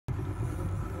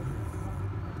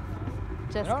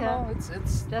Jessica. I don't know.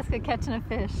 It's Jessica catching a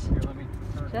fish. Here, let me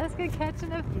turn. Jessica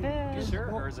catching a fish. You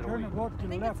sure, or is it a Turn weed? the boat to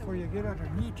the left where you get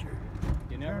underneath here.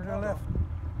 You never Turn to know. the left.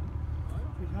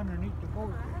 It's underneath the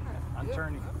boat. I'm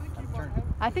turning. I'm turning.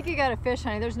 I think you got a fish,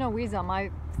 honey. There's no weeds on my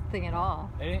thing at all.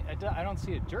 I don't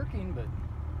see it jerking, but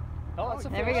oh, it's a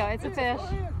fish. There we go. It's a fish. Go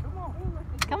ahead, come on.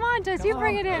 Come on, Jess. You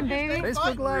bring it in, baby.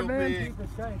 Facebook Live, man. Keep it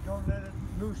tight. Don't let it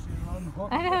loose and unhook.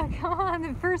 I know. Come on.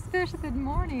 The first fish of the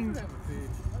morning. I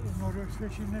didn't know there was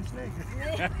fish in this lake.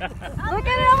 Look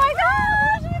at it. Oh my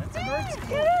gosh. It's dead.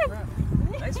 Get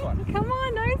it. Nice one. Come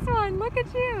on. Nice one. Look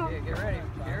at you. Yeah, get ready.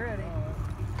 Get ready.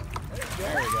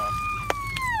 There we go.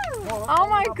 Oh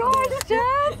my gosh,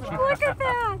 Jess. Look at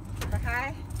that.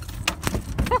 Hi.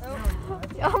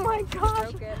 Oh my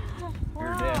gosh. You're dead.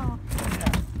 Wow.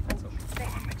 That's okay.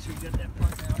 Make sure you get that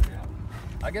part out.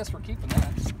 I guess we're keeping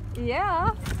that.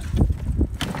 Yeah.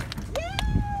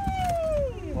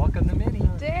 Yay! Welcome to Minnie.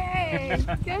 Dang.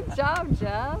 Good job,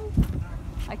 Jess.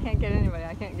 I can't get anybody.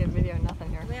 I can't get video, nothing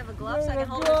here. Do we have a glove so I can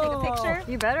hold it and take a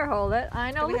picture? You better hold it.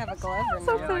 I know. Do we have a glove or I'm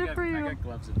so no? excited for I you. got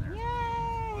gloves in there. Yay!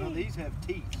 Well, these have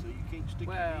teeth, so you can't stick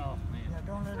Well, man. Yeah,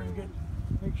 don't let them get.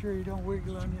 Make sure you don't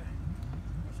wiggle on you.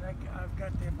 It's like I've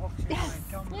got them hooks in my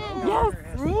tongue.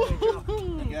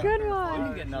 Yes. Good You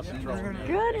one. get nothing trouble.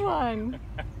 Good one.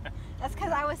 That's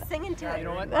because I was singing to it. You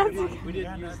know what? That's- We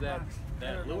didn't use that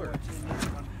lure.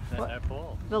 That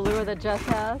pole. The lure that Jess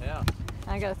has. Yeah.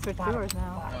 I gotta switch lures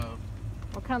now.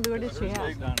 What kind of lure did she Hers have?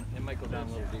 goes down, it might go down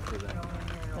a little deeper than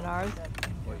Than ours?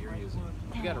 what you're using.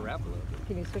 You got to wrap a little bit.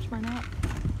 Can you switch mine out?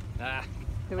 Ah.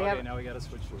 Do we Okay, have? now we got to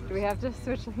switch lures. Do we have to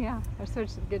switch? Yeah, or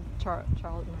switch the good Charles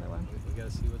another one. We got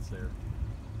to see what's there.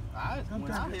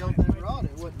 When I held that rod,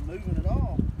 it wasn't moving at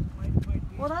all.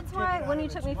 Well, that's why when you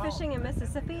took me fishing in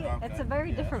Mississippi, it's a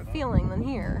very Yeah. different feeling than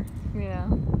here. Yeah.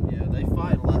 Yeah, they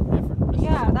fight a lot different.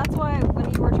 Yeah, that's why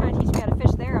when you were trying to teach me how to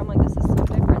fish there, I'm like, this is so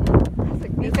different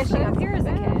than me fishing up here as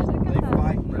a kid. They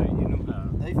fight. Right, you know.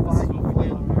 They fight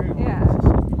well. Yeah.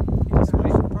 Just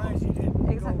wait. I'm surprised you didn't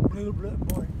Exactly. go blue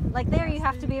boy. Like there, you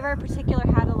have to be very particular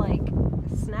how to like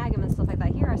snag them and stuff like that.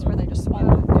 Here, I swear they just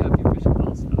swallow it. Yeah, if you fish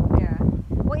well stuff. Yeah.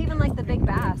 Well, even like the big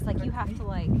bass, like you have to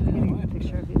like. I'm getting a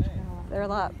picture of each. They're a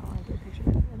lot. I want to do a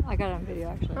picture. I got it on video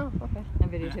actually. Oh, okay. I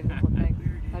videotaped the whole thing.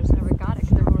 I just never got it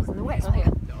because everyone was in the way. Oh, yeah.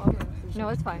 No,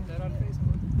 it's fine. Put that on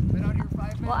Facebook. Been on here 5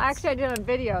 minutes. Well, actually, I did it on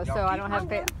video, so I don't have.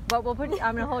 keep on But we'll put.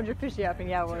 I'm gonna hold your fishy up, and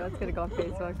yeah, well, that's gonna go on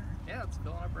Facebook. Yeah, it's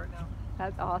filling up right now.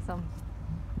 That's awesome.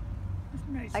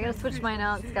 I gotta switch mine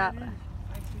out, Scott.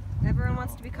 Everyone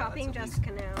wants to be copying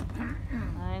Jessica now.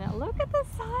 I know. Look at the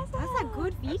size of That's a it.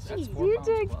 good That's beachy. 4 You pounds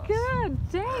did plus.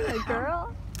 good. Dang it,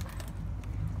 girl.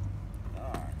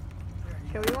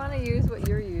 Okay, we want to use what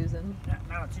you're using.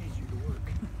 Now it's easier to work.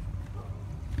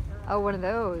 Oh, one of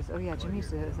those. Oh yeah, Jimmy used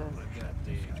to do those.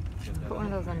 Got Put one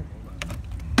of those on.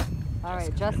 All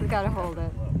right, Jessica's got to hold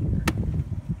it.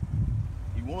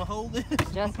 You want to hold this?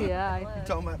 Jessica, yeah. You're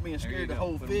talking about being There you scared to go.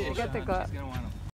 hold Put 'em fish. both Get the on. gut. She's gonna want 'em.